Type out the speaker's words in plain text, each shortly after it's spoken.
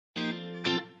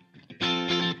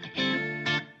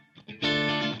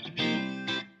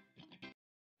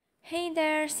Hey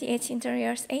there, CH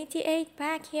Interiors 88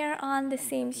 back here on the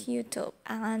SIMS YouTube,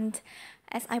 and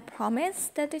as I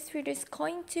promised that this video is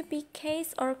going to be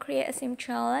case or create a sim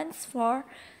challenge for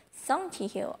Song Ji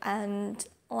Hyo, and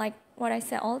like what I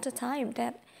say all the time,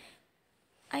 that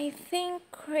I think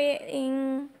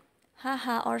creating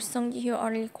Haha or Song Ji Hyo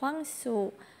or Lee Kwang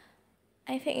Soo,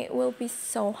 I think it will be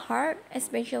so hard,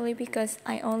 especially because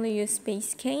I only use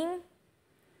base game.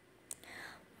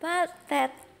 But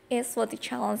that is what the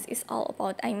challenge is all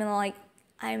about. I mean, like,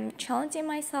 I'm challenging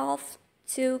myself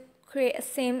to create a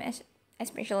sim,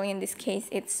 especially in this case,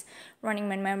 it's Running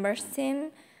Man member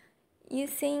sim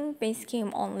using base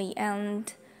game only,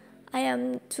 and I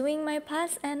am doing my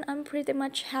best and I'm pretty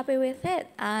much happy with it.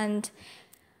 And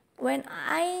when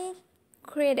I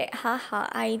created Haha,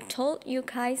 I told you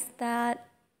guys that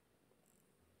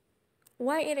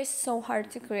why it is so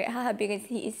hard to create Haha, because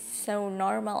he is so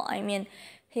normal. I mean,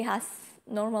 he has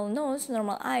normal nose,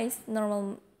 normal eyes,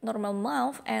 normal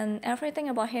mouth, and everything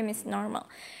about him is normal.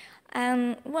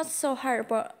 And what's so hard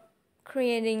about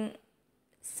creating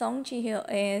Song Ji Hyo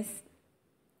is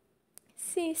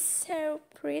she's so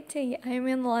pretty. I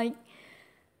mean, like,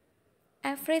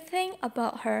 everything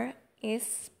about her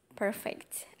is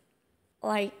perfect.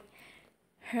 Like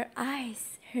her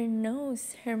eyes, her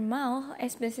nose, her mouth,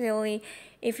 especially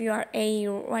if you are a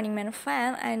Running Man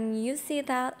fan and you see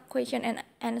that question and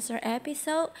answer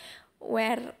episode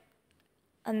where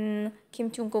Kim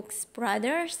Jungkook's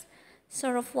brothers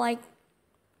sort of like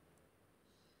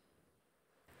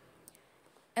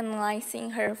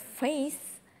analyzing her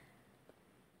face,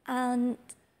 and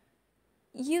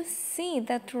you see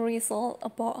that the result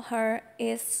about her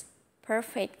is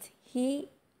perfect. She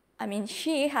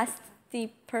has the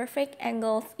perfect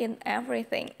angles in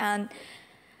everything, and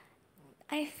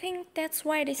I think that's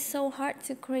why it is so hard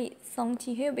to create Song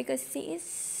Ji Hyo, because she is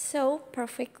so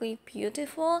perfectly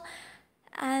beautiful,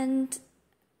 and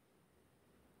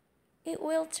it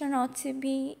will turn out to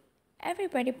be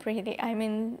everybody pretty. I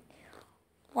mean,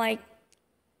 like,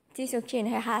 Jin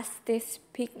has this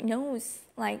big nose,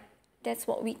 like that's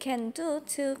what we can do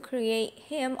to create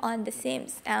him on The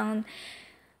Sims. And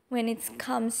when it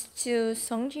comes to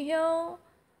Song Ji Hyo,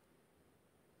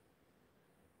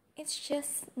 it's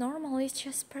just normal, it's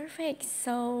just perfect.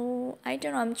 So I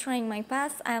don't know, I'm trying my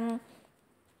best. I'm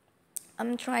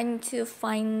trying to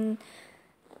find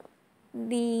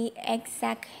the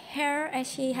exact hair as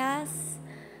she has,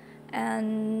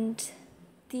 and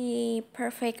the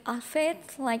perfect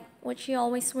outfit like what she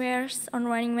always wears on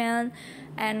Running Man.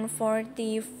 And for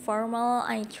the formal,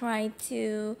 I try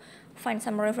to find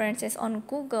some references on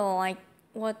Google, like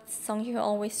what Song Ji Hyo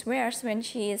always wears when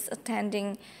she is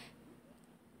attending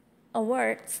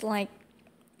awards. Like,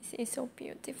 she is so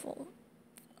beautiful.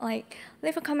 Like,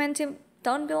 leave a comment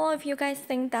down below if you guys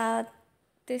think that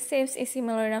this Sims is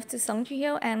similar enough to Song Ji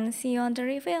Hyo, and see you on the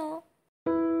reveal.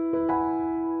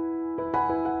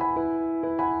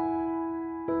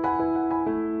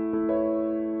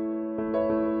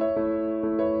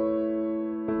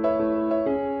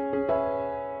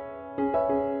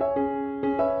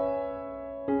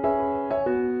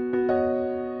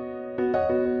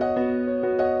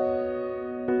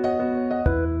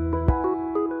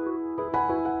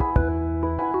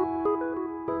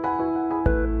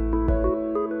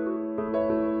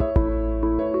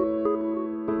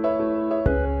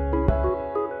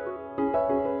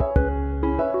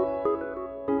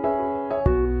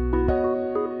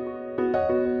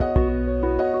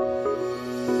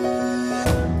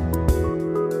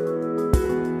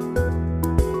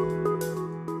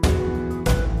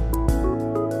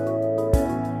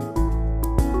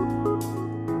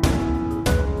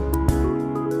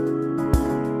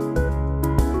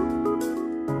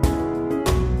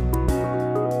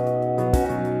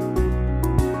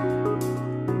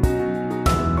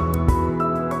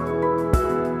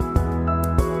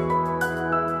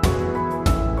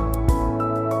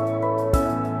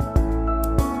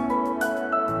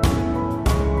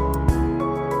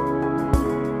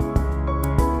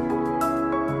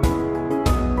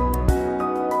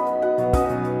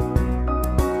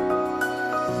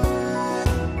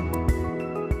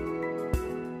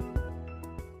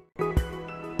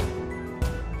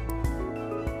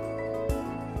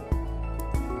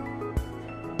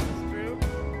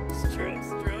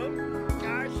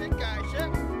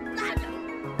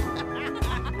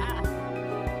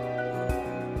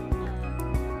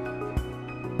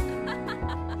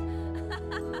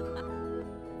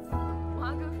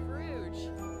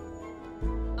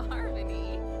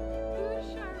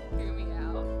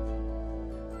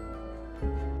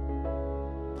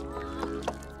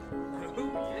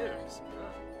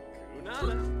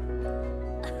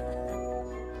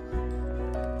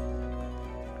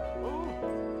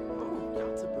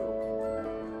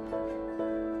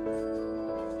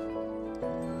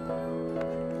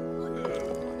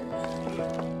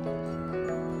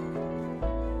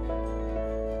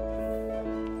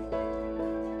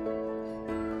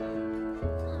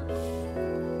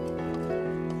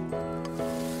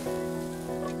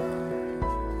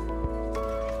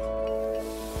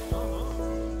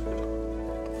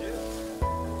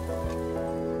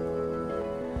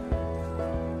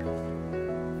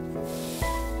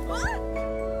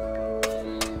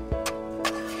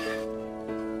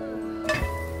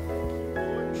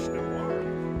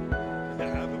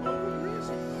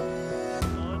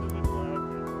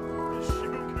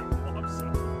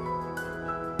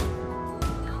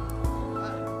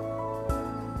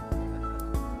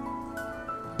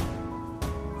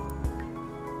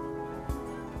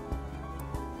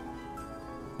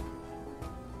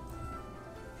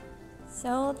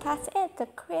 So that's it, the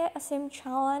create a sim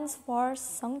challenge for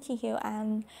Song Ji Hyo,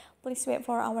 and please wait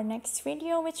for our next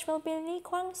video which will be Lee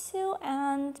Kwang Soo,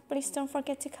 and please don't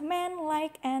forget to comment,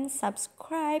 like and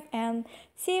subscribe, and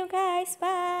see you guys,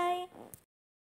 bye.